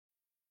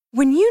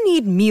When you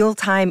need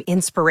mealtime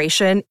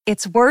inspiration,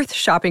 it's worth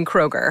shopping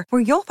Kroger,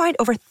 where you'll find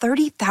over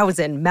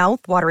 30,000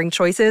 mouth-watering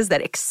choices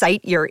that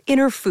excite your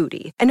inner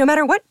foodie. And no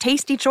matter what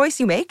tasty choice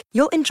you make,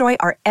 you'll enjoy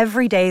our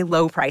everyday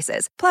low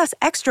prices, plus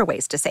extra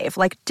ways to save,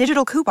 like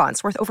digital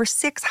coupons worth over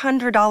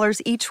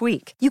 $600 each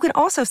week. You can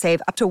also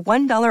save up to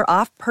 $1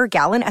 off per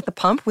gallon at the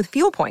pump with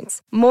fuel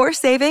points. More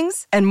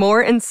savings and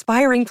more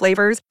inspiring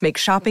flavors make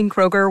shopping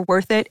Kroger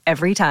worth it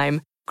every time.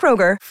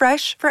 Kroger,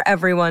 fresh for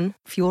everyone.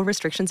 Fuel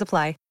restrictions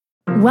apply.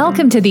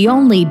 Welcome to the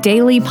only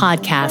daily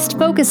podcast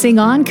focusing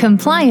on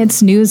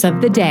compliance news of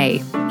the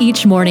day.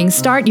 Each morning,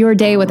 start your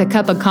day with a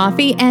cup of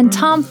coffee and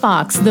Tom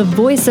Fox, the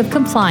voice of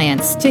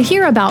compliance, to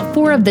hear about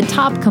 4 of the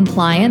top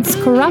compliance,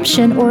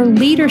 corruption, or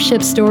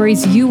leadership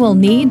stories you will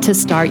need to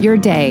start your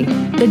day.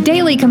 The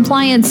Daily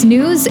Compliance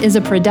News is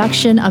a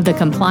production of the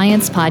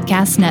Compliance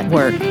Podcast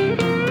Network.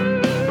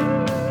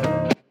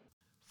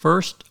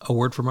 First, a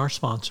word from our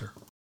sponsor.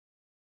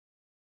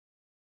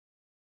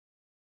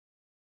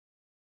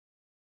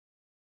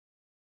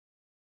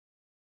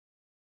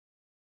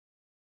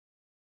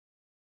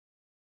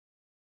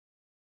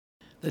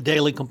 The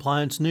Daily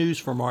Compliance News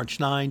for March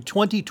 9,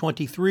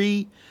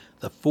 2023,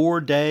 the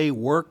 4-day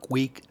work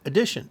week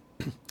edition.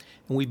 And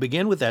we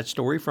begin with that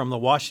story from the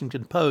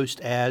Washington Post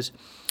as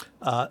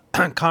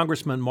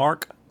Congressman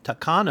Mark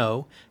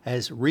Takano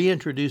has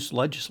reintroduced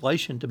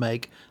legislation to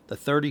make the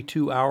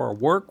 32-hour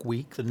work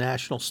week the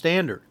national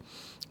standard.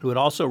 It would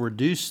also lower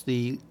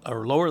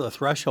the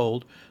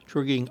threshold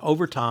triggering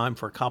overtime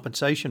for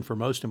compensation for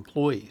most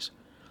employees.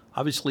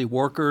 Obviously,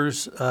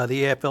 workers,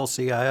 the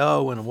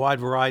AFL-CIO, and a wide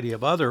variety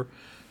of other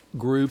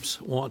groups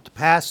want to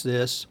pass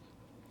this,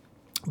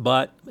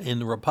 but in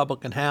the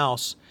Republican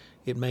House,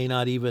 it may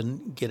not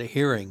even get a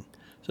hearing.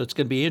 So it's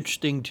going to be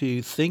interesting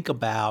to think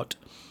about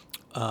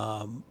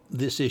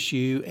this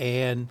issue,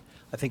 and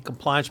I think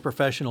compliance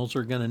professionals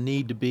are going to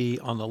need to be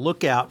on the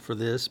lookout for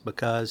this,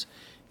 because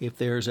if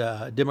there's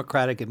a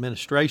Democratic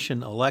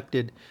administration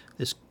elected,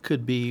 this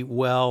could be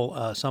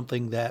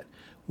something that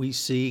we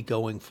see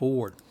going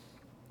forward.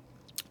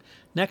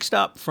 Next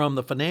up, from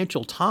the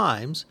Financial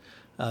Times,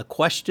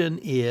 question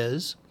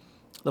is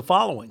the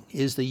following.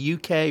 Is the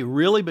UK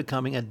really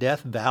becoming a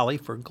death valley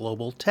for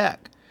global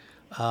tech?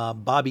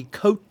 Bobby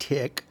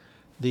Kotick,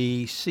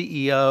 the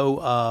CEO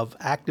of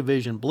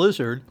Activision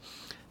Blizzard,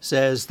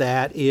 says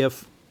that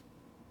if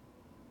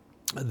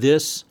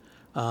this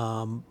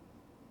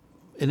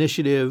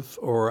initiative,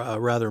 or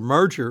rather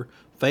merger,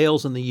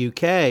 fails in the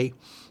UK,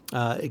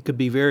 it could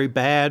be very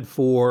bad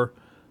for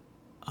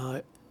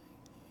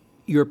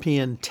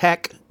European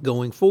tech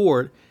going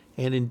forward.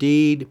 And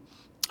indeed,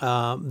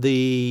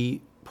 the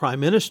Prime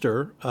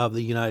Minister of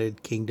the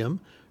United Kingdom,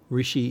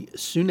 Rishi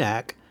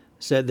Sunak,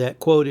 said that,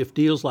 quote, if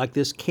deals like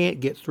this can't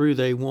get through,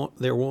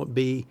 there won't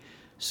be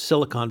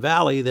Silicon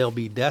Valley, there'll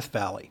be Death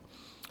Valley.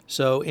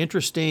 So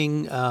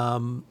interesting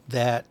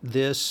that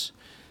this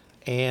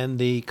and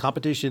the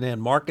Competition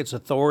and Markets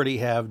Authority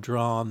have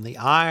drawn the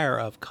ire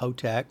of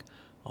Kotick,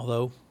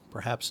 although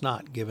perhaps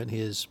not, given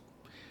his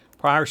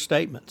prior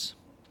statements.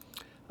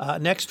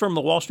 Next, from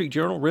the Wall Street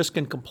Journal, Risk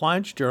and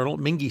Compliance Journal,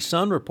 Mingy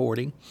Sun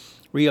reporting,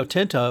 Rio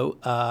Tinto,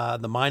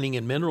 the mining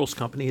and minerals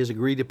company, has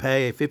agreed to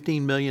pay a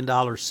 $15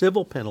 million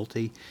civil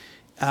penalty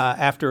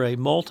after a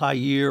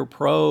multi-year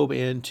probe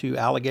into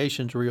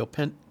allegations Rio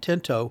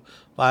Tinto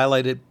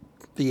violated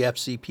the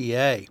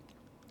FCPA.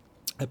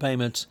 The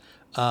payments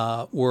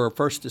were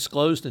first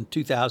disclosed in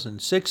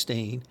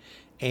 2016,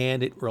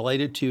 and it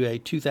related to a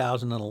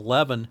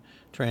 2011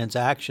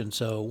 transaction.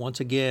 So once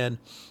again,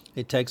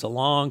 it takes a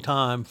long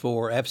time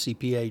for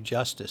FCPA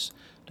justice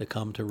to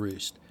come to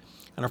roost.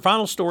 And our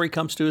final story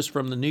comes to us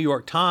from the New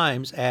York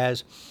Times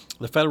as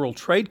the Federal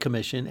Trade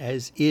Commission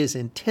is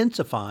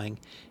intensifying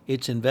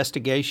its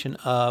investigation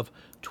of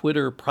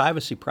Twitter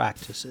privacy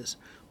practices.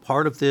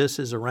 Part of this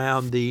is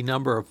around the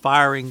number of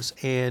firings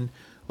and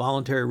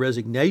voluntary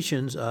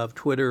resignations of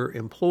Twitter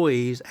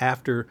employees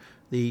after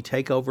the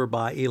takeover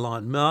by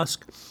Elon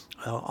Musk.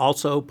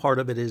 Also, part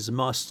of it is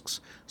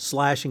Musk's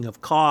slashing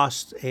of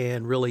costs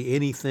and really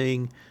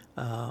anything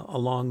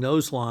along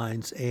those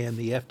lines. And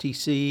the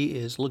FTC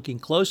is looking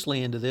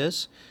closely into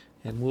this,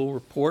 and we'll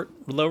report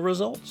the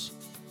results.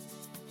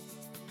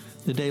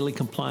 The Daily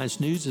Compliance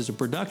News is a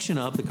production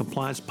of the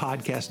Compliance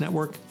Podcast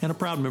Network and a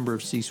proud member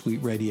of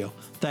C-Suite Radio.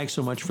 Thanks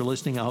so much for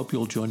listening. I hope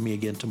you'll join me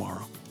again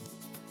tomorrow.